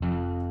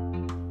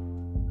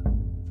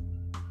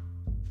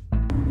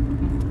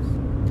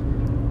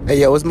Hey,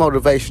 yo, it's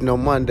Motivational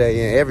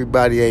Monday, and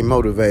everybody ain't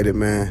motivated,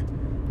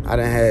 man. I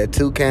done had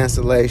 2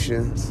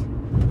 cancellations.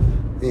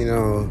 You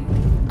know,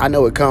 I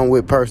know it come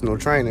with personal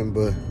training,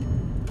 but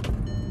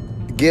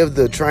give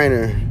the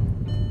trainer...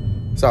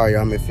 Sorry,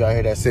 y'all, if y'all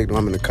hear that signal,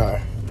 I'm in the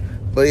car.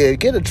 But yeah,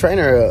 get a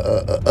trainer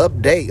a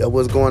update of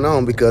what's going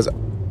on, because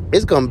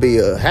it's going to be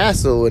a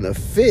hassle and a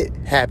fit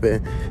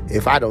happen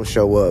if I don't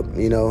show up.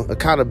 You know,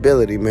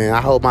 accountability, man.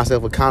 I hold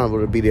myself accountable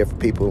to be there for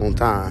people on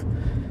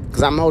time,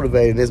 because I'm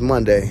motivated. It's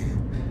Monday.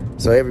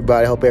 So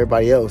I hope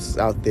everybody else is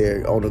out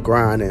there on the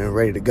grind and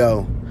ready to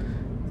go.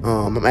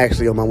 I'm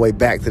actually on my way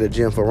back to the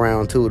gym for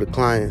round 2 of the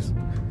clients.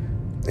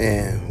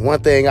 And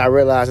one thing I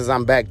realized is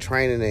I'm back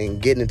training and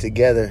getting it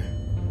together,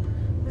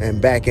 and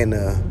back in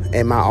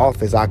my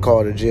office, I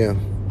call the gym.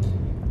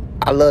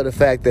 I love the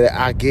fact that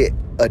I get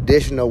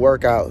additional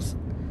workouts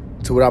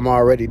to what I'm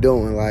already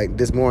doing. Like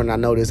this morning, I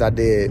noticed I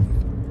did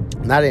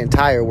not an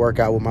entire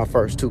workout with my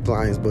first 2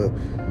 clients, but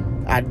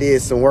I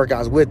did some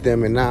workouts with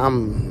them, and now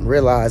I'm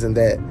realizing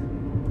that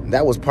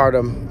was part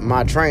of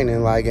my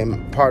training,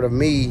 and part of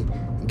me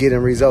getting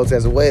results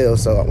as well.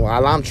 So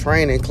while I'm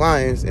training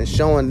clients and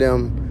showing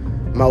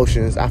them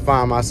motions, I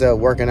find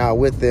myself working out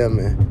with them,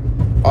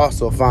 and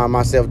also find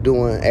myself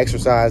doing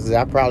exercises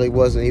I probably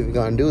wasn't even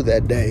going to do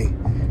that day.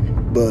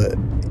 But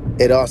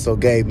it also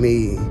gave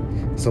me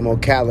some more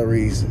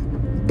calories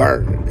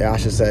burned, I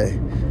should say.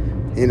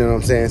 You know what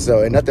I'm saying?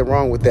 So, and nothing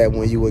wrong with that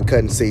when you in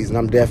cutting season.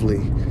 I'm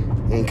definitely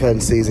in cutting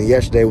season.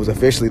 Yesterday was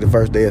officially the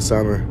first day of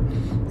summer.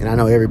 And I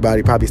know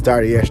everybody probably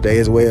started yesterday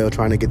as well,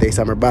 trying to get their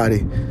summer body,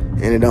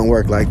 and it don't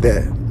work like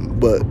that.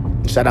 But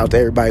shout out to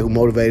everybody who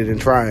motivated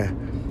and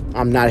trying.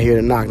 I'm not here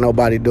to knock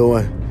nobody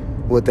doing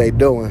what they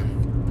doing.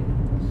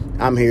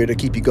 I'm here to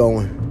keep you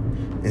going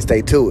and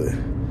stay to it.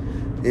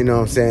 You know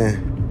what I'm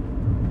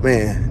saying?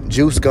 Man,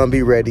 Juice gonna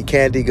be ready,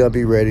 Candy gonna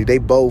be ready. They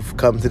both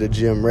come to the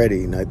gym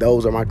ready. Now,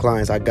 those are my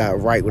clients I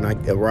got right when I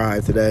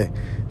arrived today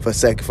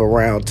for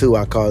round 2,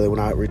 I call it, when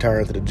I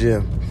return to the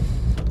gym.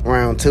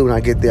 Round 2, when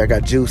I get there, I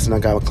got Juice and I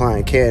got my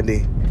client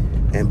Candy,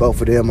 and both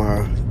of them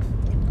are,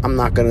 I'm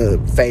not gonna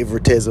have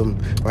favoritism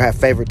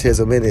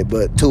in it,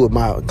 but 2 of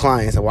my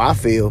clients, well, I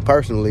feel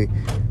personally,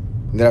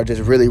 that are just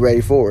really ready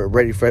for it,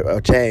 ready for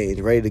a change,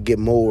 ready to get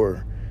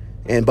more.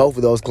 And both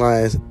of those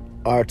clients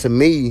are, to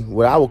me,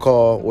 what I would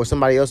call, or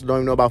somebody else who don't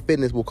even know about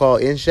fitness will call,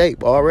 in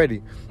shape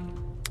already.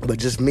 But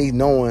just me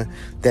knowing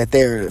that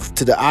they're,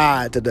 to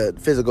the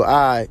physical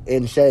eye,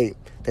 in shape,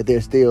 that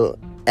they're still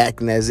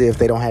acting as if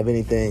they don't have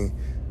anything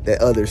that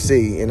others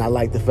see. And I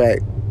like the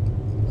fact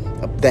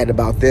that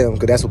about them,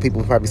 because that's what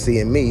people probably see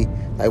in me.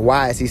 Like,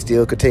 why is he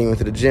still continuing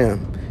to the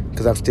gym?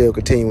 Because I'm still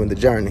continuing the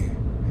journey.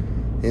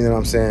 You know what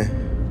I'm saying?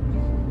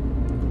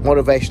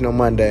 Motivational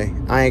Monday.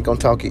 I ain't gonna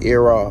talk your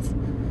ear off,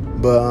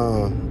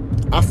 but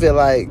I feel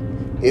like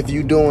if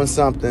you doing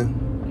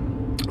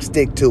something,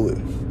 stick to it.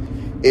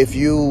 If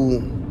you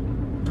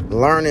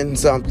learning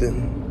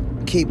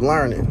something, keep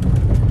learning.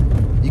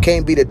 You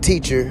can't be the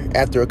teacher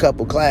after a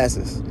couple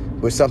classes,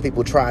 which some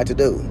people try to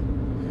do.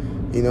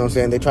 You know what I'm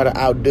saying? They try to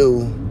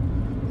outdo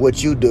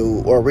what you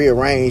do or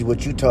rearrange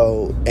what you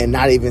told, and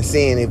not even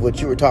seeing if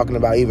what you were talking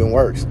about even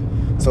works.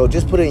 So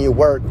just put in your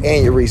work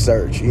and your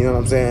research. You know what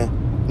I'm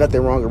saying?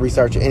 Nothing wrong with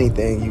researching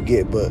anything you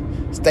get, but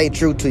stay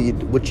true to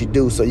what you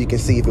do so you can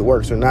see if it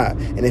works or not.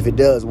 And if it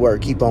does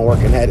work, keep on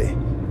working at it.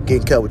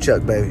 Getting cut with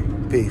Chuck, baby.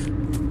 Peace.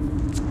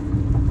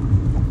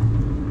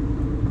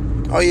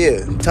 Oh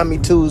yeah, Tummy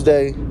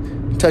Tuesday,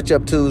 Touch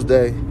Up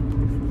Tuesday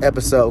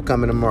episode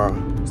coming tomorrow.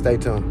 Stay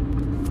tuned.